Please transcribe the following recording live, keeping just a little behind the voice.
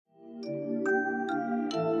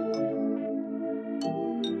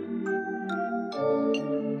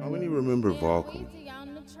How many remember Volcom?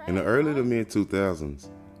 In the early to mid 2000s,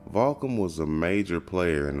 Volcom was a major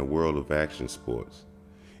player in the world of action sports.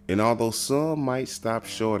 And although some might stop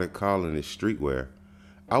short at calling it streetwear,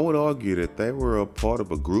 I would argue that they were a part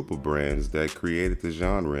of a group of brands that created the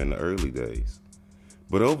genre in the early days.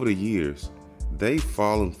 But over the years, they've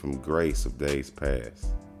fallen from grace of days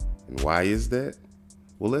past. And why is that?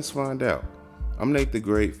 Well, let's find out. I'm Nate the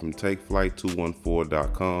Great from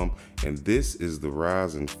TakeFlight214.com, and this is the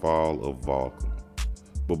rise and fall of Volcom.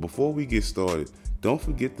 But before we get started, don't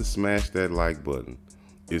forget to smash that like button.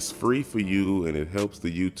 It's free for you and it helps the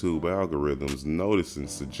YouTube algorithms notice and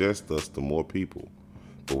suggest us to more people.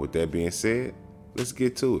 But with that being said, let's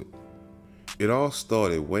get to it. It all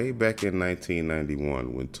started way back in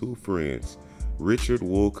 1991 when two friends, Richard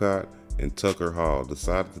Wolcott and Tucker Hall,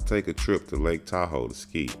 decided to take a trip to Lake Tahoe to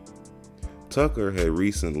ski. Tucker had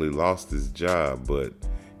recently lost his job, but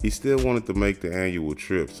he still wanted to make the annual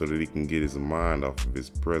trip so that he can get his mind off of his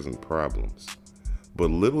present problems.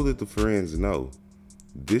 But little did the friends know,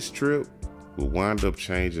 this trip would wind up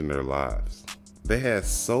changing their lives. They had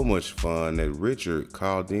so much fun that Richard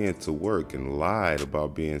called in to work and lied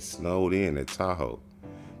about being snowed in at Tahoe,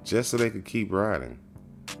 just so they could keep riding.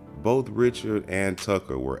 Both Richard and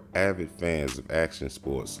Tucker were avid fans of action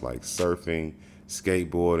sports like surfing,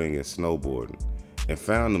 skateboarding, and snowboarding, and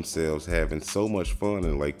found themselves having so much fun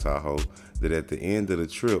in Lake Tahoe that at the end of the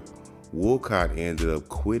trip, Wolcott ended up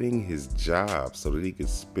quitting his job so that he could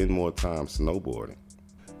spend more time snowboarding.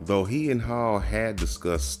 Though he and Hall had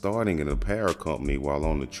discussed starting an apparel company while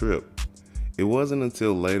on the trip, it wasn't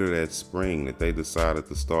until later that spring that they decided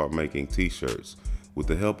to start making t-shirts with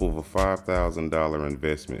the help of a $5,000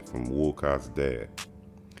 investment from Wolcott's dad.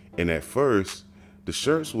 And at first, the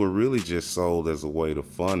shirts were really just sold as a way to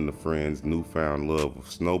fund the friends' newfound love of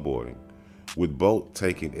snowboarding, with both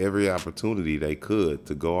taking every opportunity they could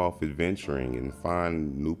to go off adventuring and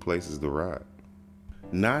find new places to ride.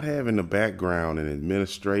 Not having a background in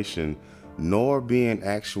administration nor being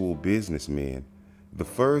actual businessmen, the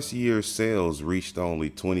first year's sales reached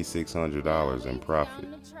only $2,600 in profit.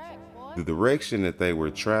 The direction that they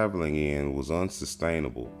were traveling in was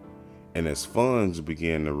unsustainable, and as funds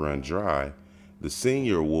began to run dry, the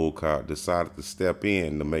senior Wolcott decided to step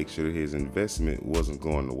in to make sure his investment wasn't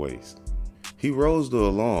going to waste. He rose the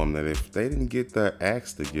alarm that if they didn't get their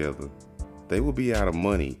acts together, they would be out of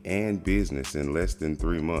money and business in less than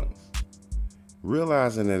 3 months.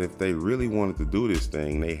 Realizing that if they really wanted to do this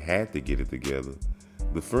thing, they had to get it together,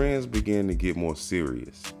 the friends began to get more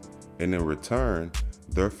serious, and in return,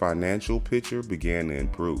 their financial picture began to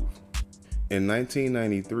improve. In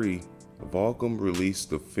 1993, Volcom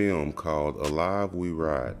released a film called Alive We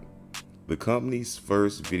Ride. The company's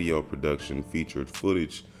first video production featured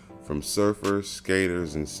footage from surfers,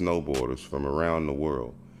 skaters, and snowboarders from around the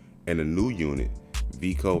world, and a new unit,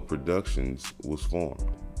 Vico Productions, was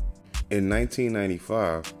formed. In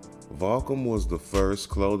 1995, Volcom was the first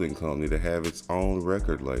clothing company to have its own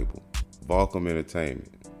record label, Volcom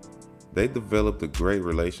Entertainment. They developed a great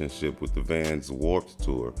relationship with the Vans Warped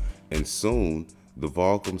Tour, and soon the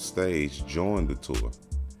Volcom stage joined the tour.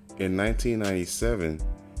 In 1997,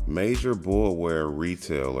 major boardwear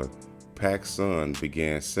retailer PacSun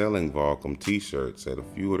began selling Volcom t-shirts at a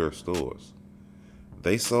few of their stores.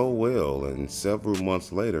 They sold well, and several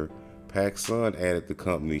months later, PacSun added the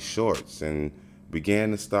company's shorts and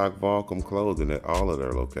began to stock Volcom clothing at all of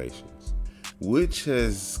their locations, which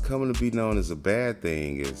has come to be known as a bad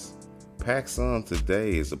thing, as PacSun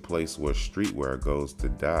today is a place where streetwear goes to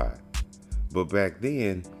die. But back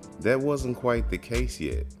then, that wasn't quite the case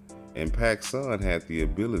yet, and PacSun had the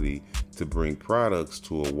ability to bring products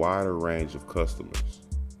to a wider range of customers.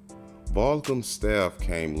 Volcom's staff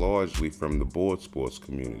came largely from the board sports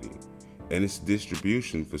community, and its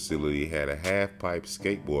distribution facility had a half-pipe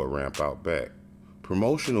skateboard ramp out back.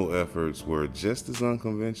 Promotional efforts were just as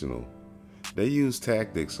unconventional. They used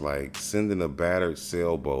tactics like sending a battered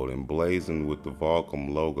sailboat emblazoned with the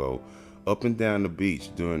Volcom logo up and down the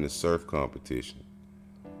beach during the surf competition,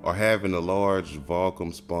 or having a large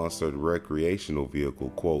Volcom-sponsored recreational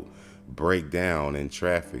vehicle, quote, break down in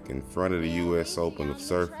traffic in front of the U.S. Open of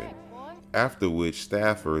Surfing, after which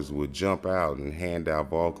staffers would jump out and hand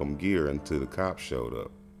out Volcom gear until the cops showed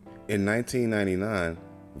up. In 1999,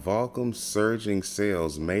 Volcom's surging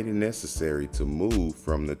sales made it necessary to move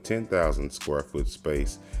from the 10,000 square foot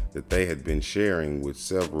space that they had been sharing with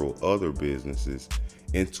several other businesses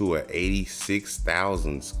into an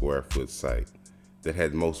 86,000 square foot site that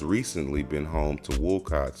had most recently been home to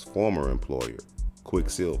Wolcott's former employer,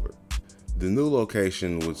 Quicksilver. The new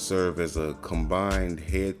location would serve as a combined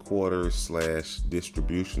headquarters /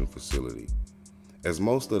 distribution facility, as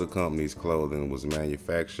most of the company's clothing was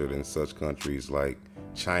manufactured in such countries like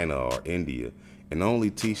China or India, and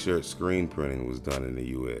only t-shirt screen printing was done in the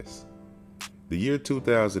US. The year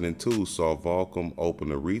 2002 saw Volcom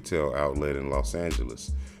open a retail outlet in Los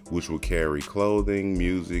Angeles, which would carry clothing,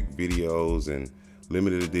 music, videos, and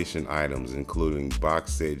limited edition items including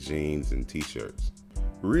box set jeans and t-shirts.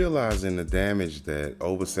 Realizing the damage that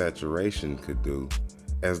oversaturation could do,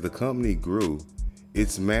 as the company grew,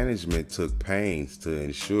 its management took pains to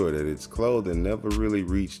ensure that its clothing never really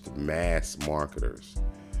reached mass marketers,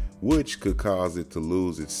 which could cause it to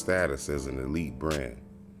lose its status as an elite brand.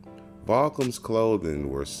 Volcom's clothing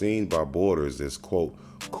were seen by boarders as, quote,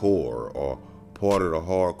 core or part of the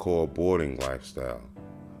hardcore boarding lifestyle.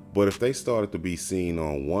 But if they started to be seen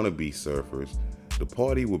on wannabe surfers, the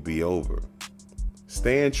party would be over.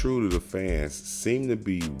 Staying true to the fans seemed to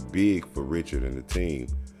be big for Richard and the team,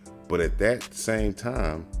 but at that same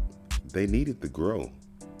time, they needed to grow.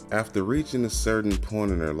 After reaching a certain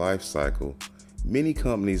point in their life cycle, many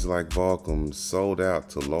companies like Volcom sold out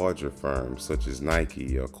to larger firms such as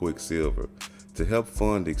Nike or Quicksilver to help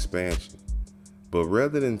fund expansion. But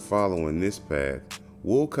rather than following this path,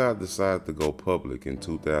 Volcom decided to go public in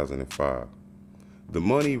 2005. The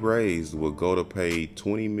money raised would go to pay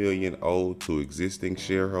 $20 million owed to existing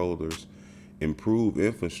shareholders, improve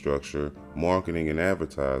infrastructure, marketing and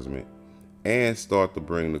advertisement, and start to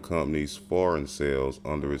bring the company's foreign sales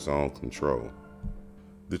under its own control.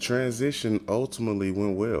 The transition ultimately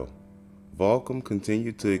went well. Volcom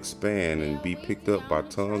continued to expand and be picked up by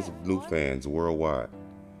tons of new fans worldwide.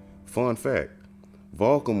 Fun fact,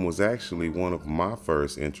 Volcom was actually one of my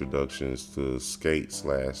first introductions to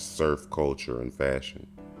skate/surf culture and fashion.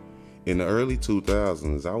 In the early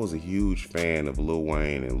 2000s, I was a huge fan of Lil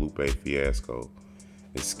Wayne and Lupe Fiasco,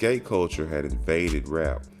 and skate culture had invaded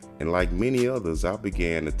rap, and like many others, I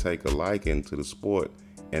began to take a liking to the sport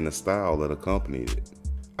and the style that accompanied it.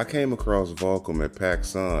 I came across Volcom at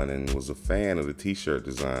PacSun and was a fan of the t-shirt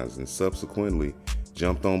designs and subsequently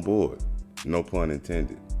jumped on board, no pun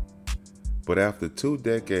intended. But after 2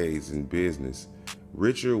 decades in business,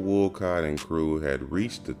 Richard Woolcott and crew had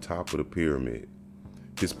reached the top of the pyramid.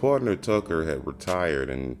 His partner Tucker had retired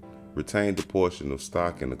and retained a portion of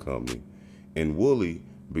stock in the company, and Wooly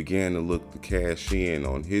began to look to cash in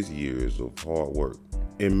on his years of hard work.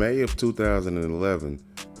 In May of 2011,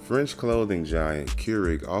 French clothing giant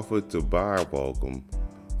Keurig offered to buy Volcom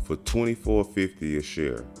for $24.50 a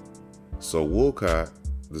share, so Woolcott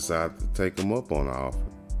decided to take him up on the offer.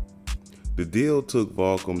 The deal took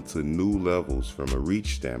Volcom to new levels from a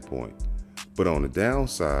reach standpoint, but on the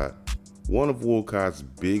downside, one of Woolcott's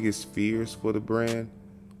biggest fears for the brand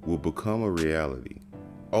would become a reality.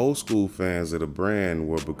 Old school fans of the brand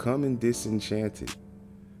were becoming disenchanted.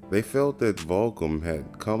 They felt that Volcom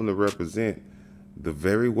had come to represent the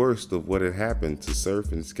very worst of what had happened to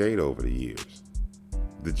surf and skate over the years.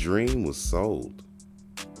 The dream was sold.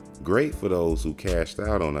 Great for those who cashed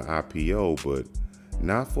out on the IPO, but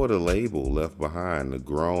not for the label left behind to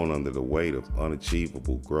groan under the weight of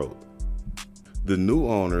unachievable growth. The new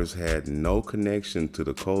owners had no connection to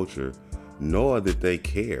the culture, nor did they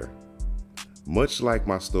care. Much like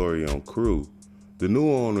my story on Crew, the new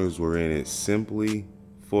owners were in it simply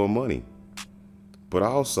for money. But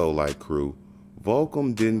also like Crew,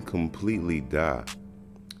 Volcom didn't completely die.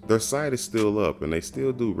 Their site is still up and they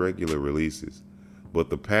still do regular releases, but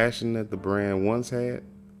the passion that the brand once had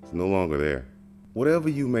is no longer there. Whatever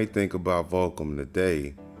you may think about Volcom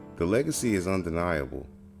today, the legacy is undeniable.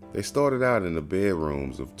 They started out in the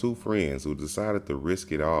bedrooms of 2 friends who decided to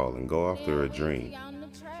risk it all and go after a dream.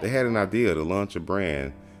 They had an idea to launch a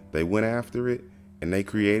brand, they went after it, and they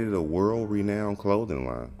created a world-renowned clothing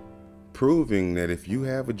line, proving that if you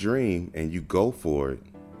have a dream and you go for it,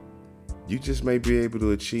 you just may be able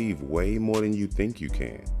to achieve way more than you think you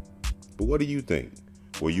can. But what do you think?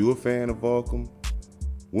 Were you a fan of Volcom?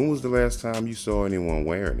 When was the last time you saw anyone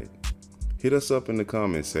wearing it? Hit us up in the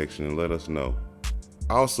comment section and let us know.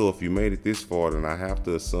 Also, if you made it this far, then I have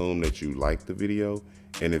to assume that you liked the video,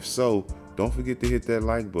 and if so, don't forget to hit that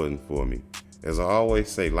like button for me. As I always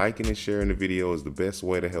say, liking and sharing the video is the best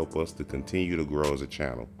way to help us to continue to grow as a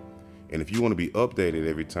channel. And if you want to be updated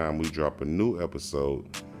every time we drop a new episode,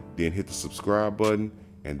 then hit the subscribe button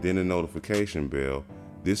and then the notification bell.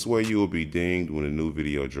 This way you will be dinged when a new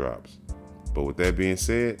video drops. But with that being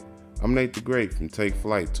said, I'm Nate the Great from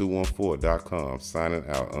TakeFlight214.com signing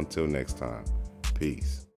out until next time. Peace.